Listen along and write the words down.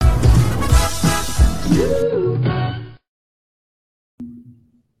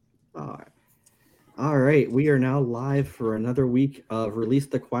All right, we are now live for another week of Release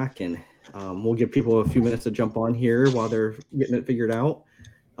the Quacken. We'll give people a few minutes to jump on here while they're getting it figured out.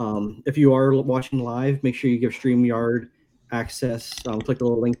 If you are watching live, make sure you give StreamYard access. Click the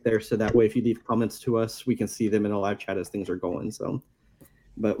little link there so that way if you leave comments to us, we can see them in a live chat as things are going.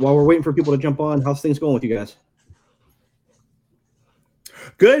 But while we're waiting for people to jump on, how's things going with you guys?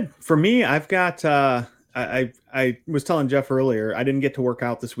 Good. For me, I've got I was telling Jeff earlier, I didn't get to work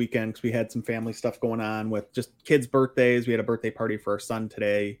out this weekend because we had some family stuff going on with just kids' birthdays. We had a birthday party for our son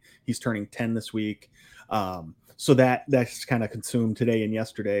today. He's turning 10 this week. So that's kind of consumed today and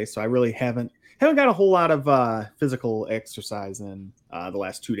yesterday. So I really haven't got a whole lot of physical exercise in the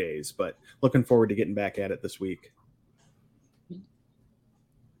last 2 days, but looking forward to getting back at it this week.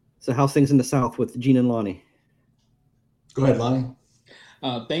 So how's things in the South with Gene and Lonnie? Go ahead, Lonnie.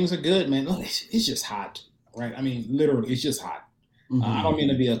 Things are good, man. Look, it's just hot, right? I mean, literally, it's just hot. Mm-hmm. I don't mean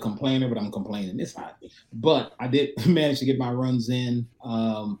to be a complainer, but I'm complaining. It's hot. But I did manage to get my runs in.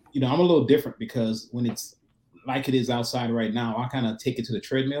 I'm a little different because when it's like it is outside right now, I kind of take it to the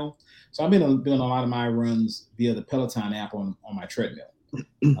treadmill. So I've been doing a lot of my runs via the Peloton app on my treadmill.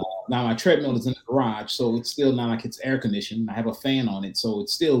 Now my treadmill is in the garage, so it's still not like it's air conditioned. I have a fan on it, so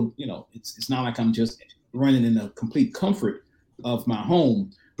it's still, it's not like I'm just running in the complete comfort of my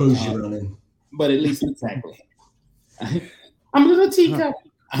home. Running. But at least exactly. I'm a little teacup.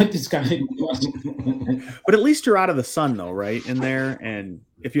 I just got it. But at least you're out of the sun though, right? In there. And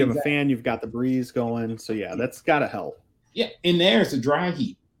if you have a fan, you've got the breeze going. So yeah, that's gotta help. Yeah, in there it's a dry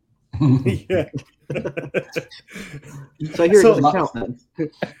heat. Yeah. So here it doesn't count then.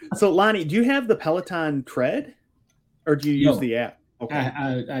 So Lonnie, do you have the Peloton tread? Or do you use the app? Okay.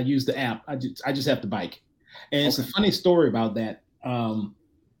 I use the app. I just have the bike. And it's a funny story about that.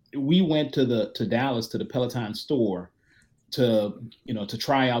 We went to Dallas to the Peloton store to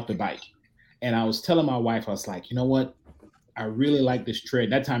try out the bike. And I was telling my wife, I was like, you know what? I really like this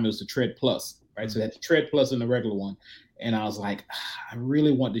tread. That time it was the Tread Plus, right? So that's the Tread Plus and the regular one. And I was like, I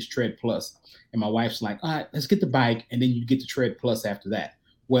really want this Tread Plus. And my wife's like, all right, let's get the bike. And then you get the Tread Plus after that.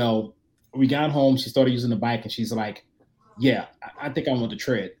 Well, we got home. She started using the bike and she's like, yeah, I think I want the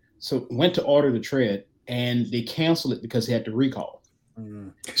tread. So went to order the tread and they canceled it because they had to recall.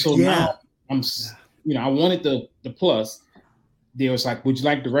 So now I wanted the Plus. They was like, would you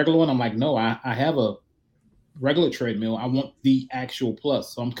like the regular one? I'm like, no, I have a regular treadmill. I want the actual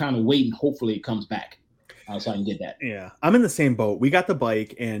Plus. So I'm kind of waiting. Hopefully it comes back so I can get that. Yeah, I'm in the same boat. We got the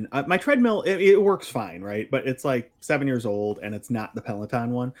bike and my treadmill, it works fine, right? But it's like 7 years old and it's not the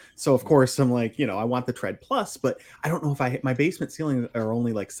Peloton one. So of course I'm like, I want the Tread Plus, but I don't know if I hit my basement ceiling are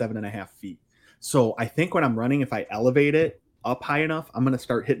only like 7.5 feet. So I think when I'm running, if I elevate it up high enough, I'm going to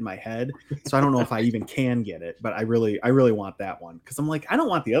start hitting my head. So I don't know if I even can get it, but I really want that one. Cause I'm like, I don't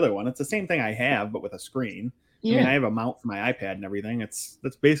want the other one. It's the same thing I have, but with a screen. Yeah. I mean, I have a mount for my iPad and everything. That's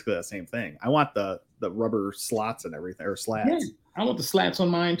basically the same thing. I want the rubber slots and everything, or slats. Yeah, I want the slats on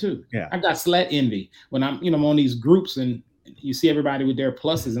mine too. Yeah, I got slat envy when I'm on these groups and you see everybody with their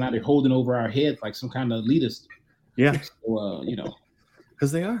pluses and now they're holding over our heads like some kind of elitist. Yeah, so,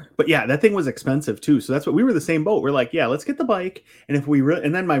 because they are. But yeah, that thing was expensive too. So that's what we were the same boat. We're like, yeah, let's get the bike. And if we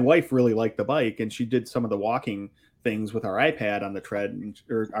and then my wife really liked the bike and she did some of the walking things with our iPad on the tread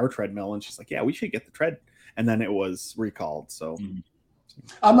or our treadmill, and she's like, yeah, we should get the tread. And then it was recalled. So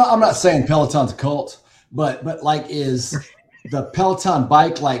I'm not saying Peloton's a cult, but like, is the Peloton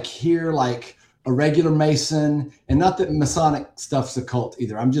bike like here, like a regular Mason? And not that Masonic stuff's a cult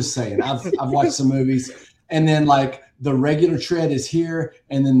either. I'm just saying I've watched some movies, and then like the regular tread is here,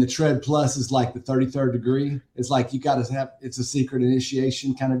 and then the Tread Plus is like the 33rd degree. It's like you got to have, it's a secret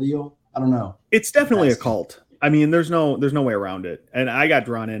initiation kind of deal. I don't know. It's definitely a cult. I mean, there's no way around it. And I got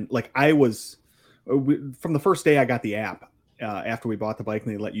drawn in. Like from the first day I got the app, after we bought the bike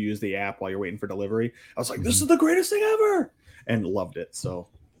and they let you use the app while you're waiting for delivery, I was like, this is the greatest thing ever, and loved it. So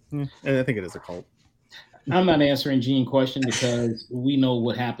and I think it is a cult. I'm not answering Gene's question because we know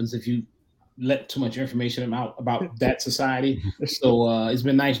what happens if you let too much information out about that society. So it's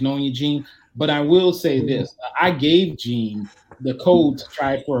been nice knowing you, Gene. But I will say this. I gave Gene the code to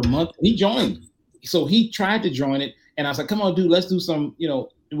try it for a month. He joined. So he tried to join it. And I was like, come on, dude, let's do some,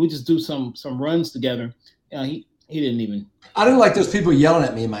 we just do some runs together. He didn't even. I didn't like those people yelling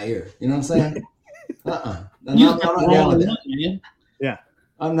at me in my ear. You know what I'm saying? I'm not down with that. Yeah.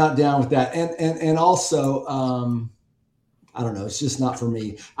 I'm not down with that. And also, I don't know. It's just not for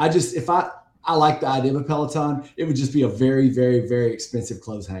me. If I like the idea of a Peloton, it would just be a very, very, very expensive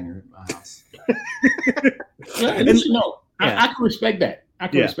clothes hanger in my house. I can respect that. I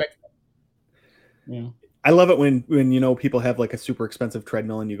can respect that. Yeah. I love it when people have like a super expensive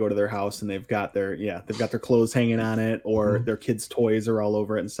treadmill and you go to their house and they've got their clothes hanging on it or their kids' toys are all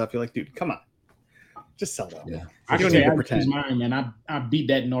over it and stuff. You're like, dude, come on, just sell that. Yeah, I can say I use mine, man. I beat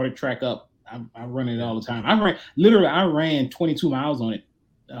that Nordic track up. I run it all the time. I ran 22 miles on it.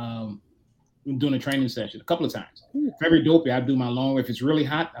 Doing a training session a couple of times. Very dopey. I do my long. If it's really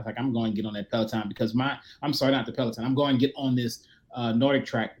hot, I'm like, I'm going to get on that Peloton because I'm sorry, not the Peloton. I'm going to get on this Nordic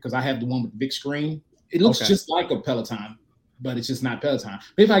track because I have the one with the big screen. It looks just like a Peloton, but it's just not Peloton.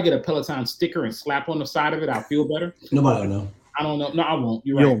 But if I get a Peloton sticker and slap on the side of it, I'll feel better. Nobody will know. I don't know. No, I won't.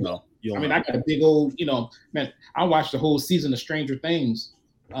 You're right. You'll know. I got a big old, man, I watched the whole season of Stranger Things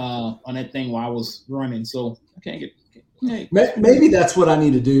on that thing while I was running. So I can't get. Hey. Maybe that's what I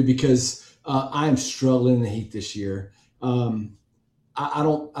need to do because I am struggling in the heat this year. I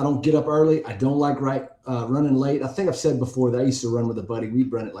don't get up early. I don't like running late. I think I've said before that I used to run with a buddy.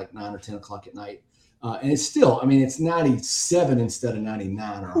 We'd run at like 9 or 10 o'clock at night. And it's still, it's 97 instead of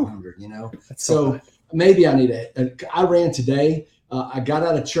 99 or 100, So maybe I need I ran today. I got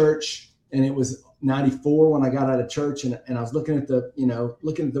out of church and it was 94 when I got out of church. And I was looking at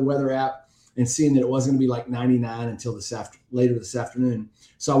the weather app and seeing that it wasn't going to be like 99 until later this afternoon.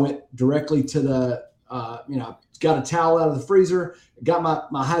 So I went directly to the, got a towel out of the freezer, got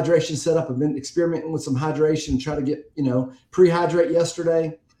my hydration set up. I've been experimenting with some hydration, try to get, pre-hydrate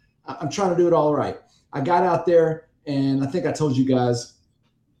yesterday. I'm trying to do it all right. I got out there and I think I told you guys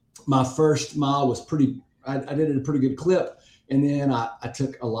my first mile was I did it at a pretty good clip. And then I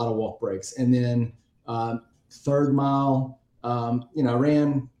took a lot of walk breaks. And then third mile, I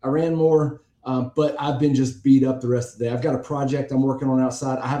ran more, but I've been just beat up the rest of the day. I've got a project I'm working on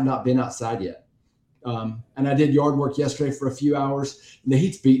outside. I have not been outside yet. And I did yard work yesterday for a few hours. The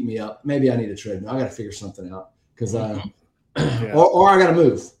heat's beating me up. Maybe I need a treadmill. I got to figure something out because or I got to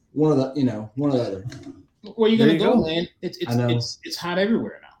move. One or the other. Where you gonna go, man? It's hot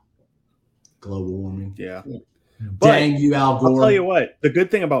everywhere now. Global warming. Yeah. But dang you, Al Gore. I'll tell you what. The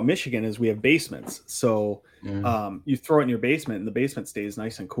good thing about Michigan is we have basements. So you throw it in your basement, and the basement stays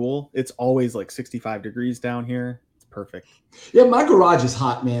nice and cool. It's always like 65 degrees down here. It's perfect. Yeah, my garage is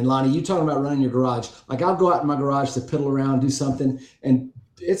hot, man. Lonnie, you talking about running your garage? Like I'll go out in my garage to piddle around, do something, and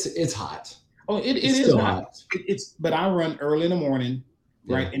it's hot. Oh, it is hot. But I run early in the morning.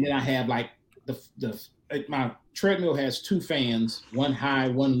 Right, and then I have like my treadmill has two fans, one high,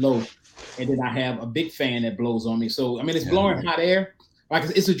 one low, and then I have a big fan that blows on me. So it's blowing hot air, like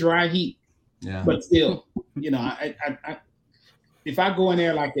it's a dry heat. Yeah, but still, I if I go in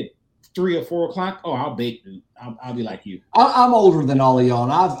there like at 3 or 4 o'clock, I'll bake, dude. I'll be like you. I'm older than all of y'all,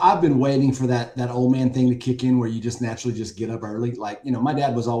 and I've been waiting for that old man thing to kick in, where you just naturally just get up early. Like my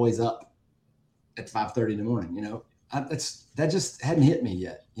dad was always up at 5:30 in the morning. That just hadn't hit me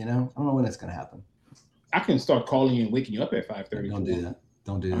yet. I don't know when it's going to happen. I can start calling you and waking you up at 5:30. Don't do that.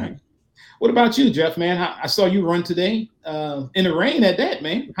 Don't do that. Right. What about you, Jeff, man? I saw you run today in the rain at that,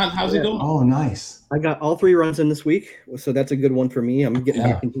 man. How's it going? Oh, nice. I got all 3 runs in this week, so that's a good one for me. I'm getting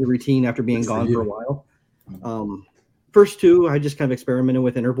back into the routine after being gone for a while. First 2, I just kind of experimented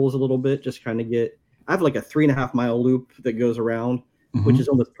with intervals a little bit, just kind of I have like a 3.5 mile loop that goes around, which is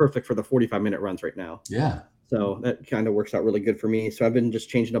almost perfect for the 45-minute runs right now. Yeah. So that kind of works out really good for me. So I've been just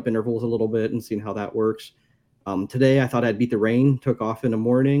changing up intervals a little bit and seeing how that works. Today I thought I'd beat the rain, took off in the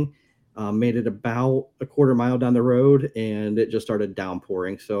morning, made it about a quarter mile down the road, and it just started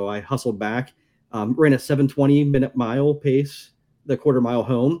downpouring. So I hustled back, ran a 7:20 mile pace, the quarter mile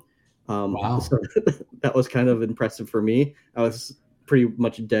home. Wow. So that was kind of impressive for me. I was pretty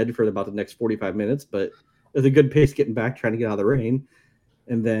much dead for about the next 45 minutes, but it was a good pace getting back, trying to get out of the rain.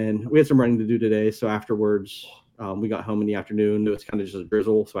 And then we had some running to do today. So afterwards, we got home in the afternoon. It was kind of just a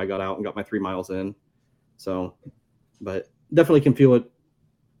drizzle. So I got out and got my 3 miles in. So, but definitely can feel it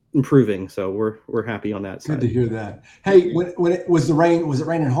improving. So we're happy on that side. Good to hear that. Hey, when it was was it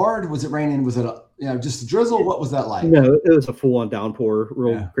raining hard? Was it just a drizzle? What was that like? No, it was a full on downpour,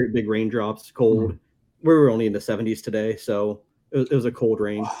 great big raindrops, cold. We were only in the 70s today. So it was a cold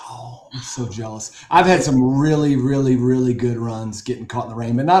rain. Wow, I'm so jealous. I've had some really, really, really good runs getting caught in the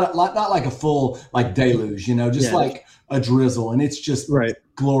rain, but not like a full like deluge, just like a drizzle, and it's just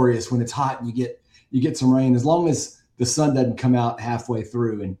glorious when it's hot and you get some rain. As long as the sun doesn't come out halfway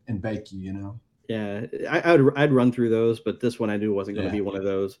through and bake you. Yeah, I'd run through those, but this one I knew wasn't going to be one of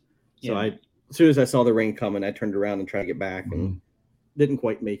those. So as soon as I saw the rain coming, I turned around and tried to get back and didn't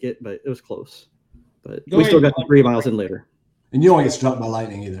quite make it, but it was close. But we still got the 3 miles in later. And you don't get struck by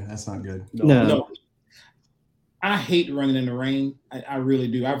lightning either. That's not good. No. I hate running in the rain. I really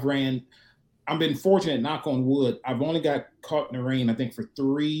do. I've been fortunate, knock on wood. I've only got caught in the rain, I think, for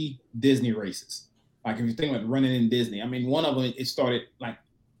 3 Disney races. Like if you think about running in Disney, I mean, one of them, it started like,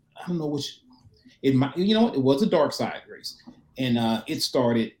 I don't know which, it might, you know, it was a dark side race. And it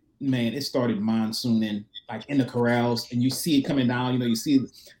started monsooning like in the corrals, and you see it coming down, you know, you see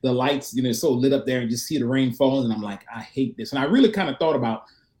the lights, you know, so lit up there, and just see the rain falling. And I'm like, I hate this. And I really kind of thought about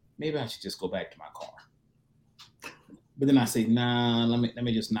maybe I should just go back to my car. But then I say, nah, let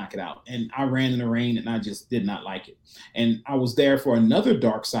me just knock it out. And I ran in the rain, and I just did not like it. And I was there for another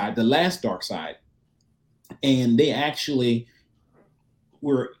dark side, the last dark side. And they actually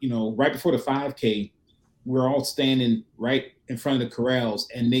were, you know, right before the 5K, we're all standing right in front of the corrals,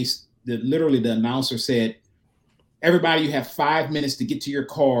 and literally the announcer said, everybody, you have 5 minutes to get to your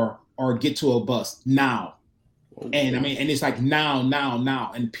car or get to a bus now. Okay. And I mean, and it's like now,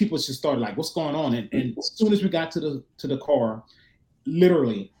 and people just started like, what's going on? And as soon as we got to the car,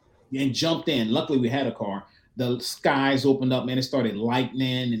 literally, and jumped in. Luckily, we had a car. The skies opened up, man. It started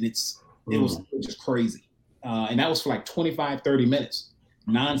lightning, and it was just crazy. And that was for like 25, 30 minutes.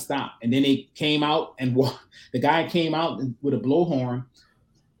 Nonstop. And then they came out, and the guy came out with a blowhorn,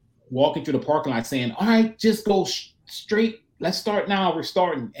 walking through the parking lot saying, all right, just go straight. Let's start now. We're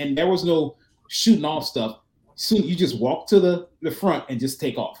starting. And there was no shooting off stuff. Soon you just walk to the front and just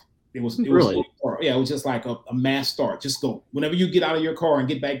take off. It was really, it was just like a mass start. Just go. Whenever you get out of your car and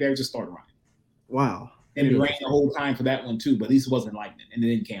get back there, just start running. Wow. And it rained the whole time for that one too, but at least it wasn't lightning, and it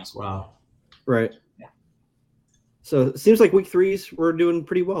didn't cancel. Wow. Right. So it seems like week 3s we're doing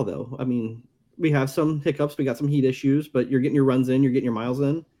pretty well, though. I mean, we have some hiccups. We got some heat issues, but you're getting your runs in. You're getting your miles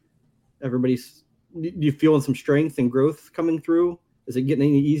in. You feeling some strength and growth coming through? Is it getting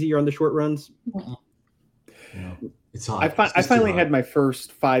any easier on the short runs? Yeah. It's hot. I finally had my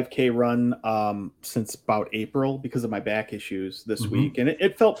first 5K run since about April because of my back issues this week. And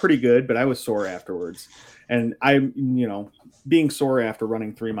it felt pretty good, but I was sore afterwards. And being sore after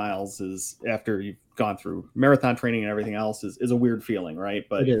running 3 miles is, after you've gone through marathon training and everything else, is a weird feeling, right?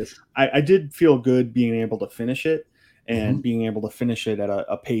 But I did feel good being able to finish it, and being able to finish it at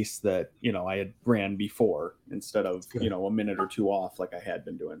a pace that, I had ran before, instead of, a minute or two off like I had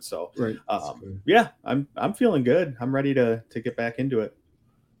been doing. So, yeah, I'm feeling good. I'm ready to get back into it.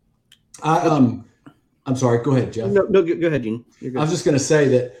 I'm sorry. Go ahead, Jeff. No, go ahead, Gene. I was just going to say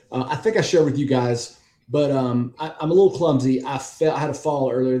that I think I shared with you guys, but I'm a little clumsy. I had a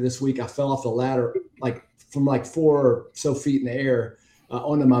fall earlier this week. I fell off the ladder from 4 or so feet in the air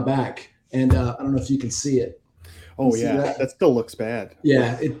onto my back, and I don't know if you can see it. Oh yeah, that still looks bad.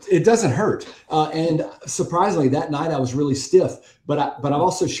 Yeah, it doesn't hurt. And surprisingly, that night I was really stiff. But I've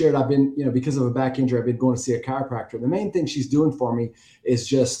also shared, I've been, because of a back injury, I've been going to see a chiropractor. The main thing she's doing for me is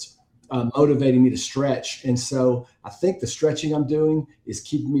just motivating me to stretch. And so I think the stretching I'm doing is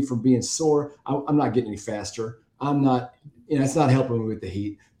keeping me from being sore. I'm not getting any faster. I'm not, it's not helping me with the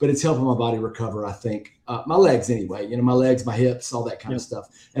heat, but it's helping my body recover, I think. My legs anyway, my legs, my hips, all that kind of stuff.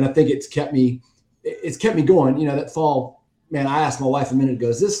 And I think it's kept me going. That fall, man, I asked my wife a minute ago,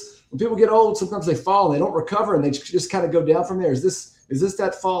 is this, when people get old, sometimes they fall and they don't recover and they just kind of go down from there? Is this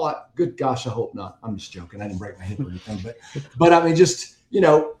that fall? Good gosh, I hope not. I'm just joking. I didn't break my hip or anything, but I mean, just,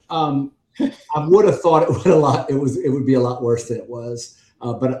 I would have thought it would be a lot worse than it was.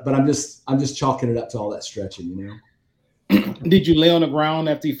 But I'm just chalking it up to all that stretching, Did you lay on the ground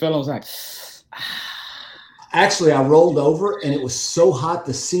after you fell? I was like, Actually, I rolled over and it was so hot,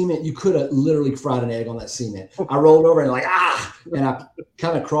 the cement, you could have literally fried an egg on that cement. I rolled over and and I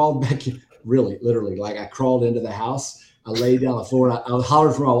kind of crawled back in, really, literally, like I crawled into the house. I laid down on the floor and I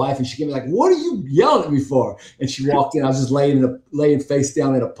hollered for my wife, and she came like, "What are you yelling at me for?" And she walked in. I was just laying face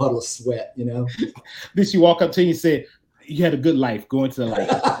down in a puddle of sweat, Did she walk up to you and say, "You had a good life going to the light"?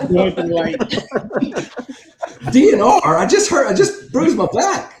 Going to the light. DNR. I just bruised my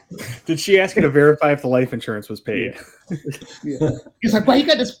back. Did she ask you to verify if the life insurance was paid? Yeah. He's like, "Why you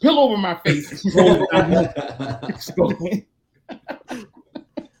got this pillow over my face?"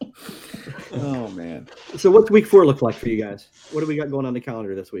 Oh man. So what's week 4 look like for you guys? What do we got going on the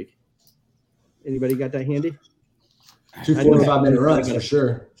calendar this week? Anybody got that handy? 2 45-minute runs for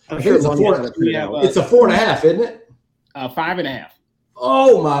sure. I'm sure it's a 4. It's a 4.5, isn't it? 5.5.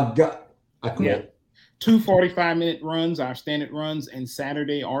 Oh my God. I quit. Yeah. 2 45-minute runs, our standard runs, and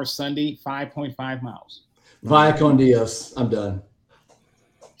Saturday or Sunday, 5.5 miles. Vaya con Dios. I'm done.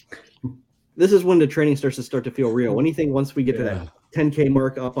 This is when the training starts to feel real. Anything once we get to that 10K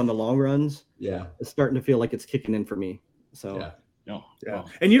mark up on the long runs, it's starting to feel like it's kicking in for me. So Yeah.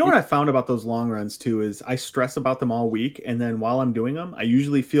 And you know what I found about those long runs too is I stress about them all week, and then while I'm doing them, I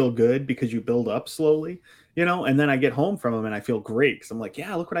usually feel good because you build up slowly, and then I get home from them and I feel great because I'm like,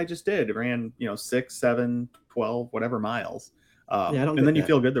 yeah, look what I just did. I ran, 6, 7, 12, whatever miles. And then you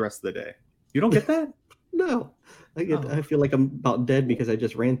feel good the rest of the day. You don't get that? No. I feel like I'm about dead because I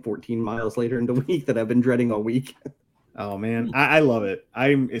just ran 14 miles later in the week that I've been dreading all week. Oh man, I love it.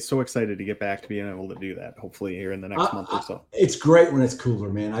 I'm so excited to get back to being able to do that. Hopefully here in the next month or so. It's great when it's cooler,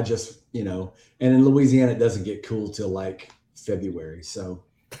 man. I just, and in Louisiana, it doesn't get cool till like February. So,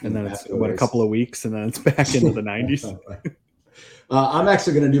 and then it's a couple of weeks, and then it's back into the 90s. I'm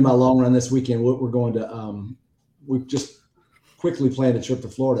actually going to do my long run this weekend. We're going to, we've just quickly planned a trip to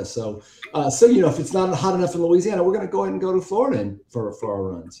Florida. So, if it's not hot enough in Louisiana, we're going to go ahead and go to Florida for our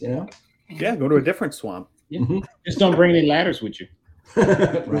runs. Yeah, go to a different swamp. Yeah. Mm-hmm. Just don't bring any ladders with you.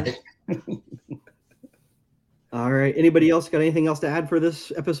 Right. All right. Anybody else got anything else to add for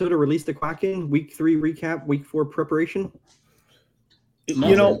this episode of Release the Quacken? Week 3 recap, week 4 preparation?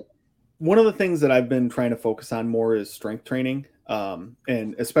 One of the things that I've been trying to focus on more is strength training,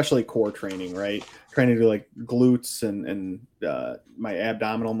 and especially core training, right? Trying to do like glutes and my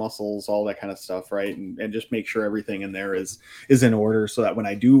abdominal muscles, all that kind of stuff, right? And just make sure everything in there is in order so that when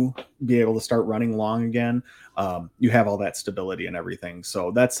I do be able to start running long again, you have all that stability and everything.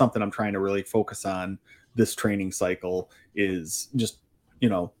 So that's something I'm trying to really focus on this training cycle, is just,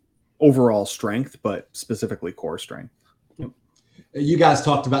 overall strength, but specifically core strength. You guys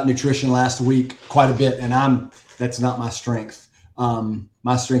talked about nutrition last week quite a bit, and that's not my strength.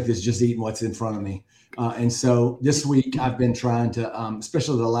 My strength is just eating what's in front of me. And so this week I've been trying to,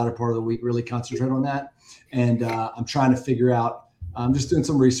 especially the latter part of the week, really concentrate on that. And I'm trying to figure out, I'm just doing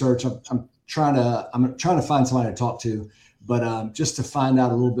some research. I'm trying to find somebody to talk to, but just to find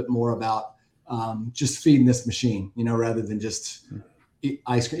out a little bit more about just feeding this machine, rather than just eat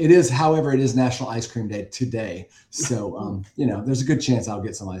ice cream. It is National Ice Cream Day today. So, there's a good chance I'll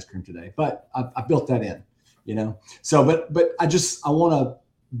get some ice cream today, but I built that in, so, but I want to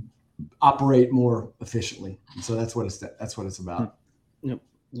operate more efficiently. And so that's what it's about. Yep.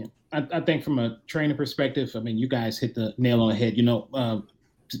 Yeah. I think from a training perspective, you guys hit the nail on the head,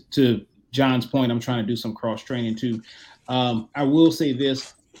 to John's point, I'm trying to do some cross training too. I will say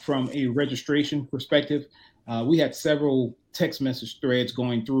this from a registration perspective. We had several text message threads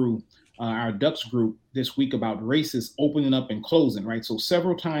going through our Ducks group this week about races opening up and closing, right? So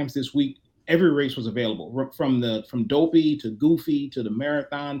several times this week, every race was available, from Dopey to Goofy to the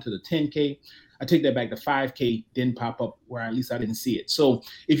marathon to the 10K. I take that back. The 5K didn't pop up, where at least I didn't see it. So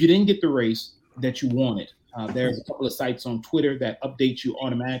if you didn't get the race that you wanted, there's a couple of sites on Twitter that update you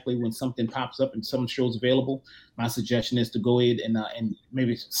automatically when something pops up and some shows available. My suggestion is to go ahead and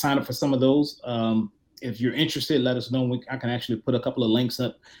maybe sign up for some of those. If you're interested, let us know. I can actually put a couple of links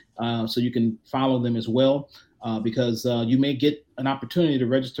up so you can follow them as well, because you may get an opportunity to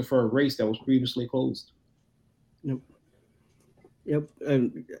register for a race that was previously closed. Yep.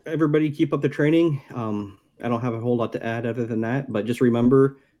 And everybody keep up the training. I don't have a whole lot to add other than that, but just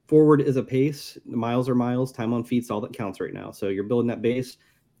remember, forward is a pace. The miles are miles. Time on feet's all that counts right now. So you're building that base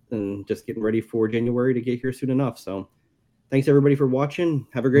and just getting ready for January to get here soon enough. So thanks everybody for watching.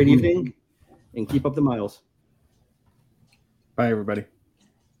 Have a great evening. And keep up the miles. Bye, everybody.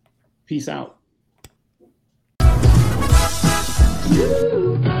 Peace out.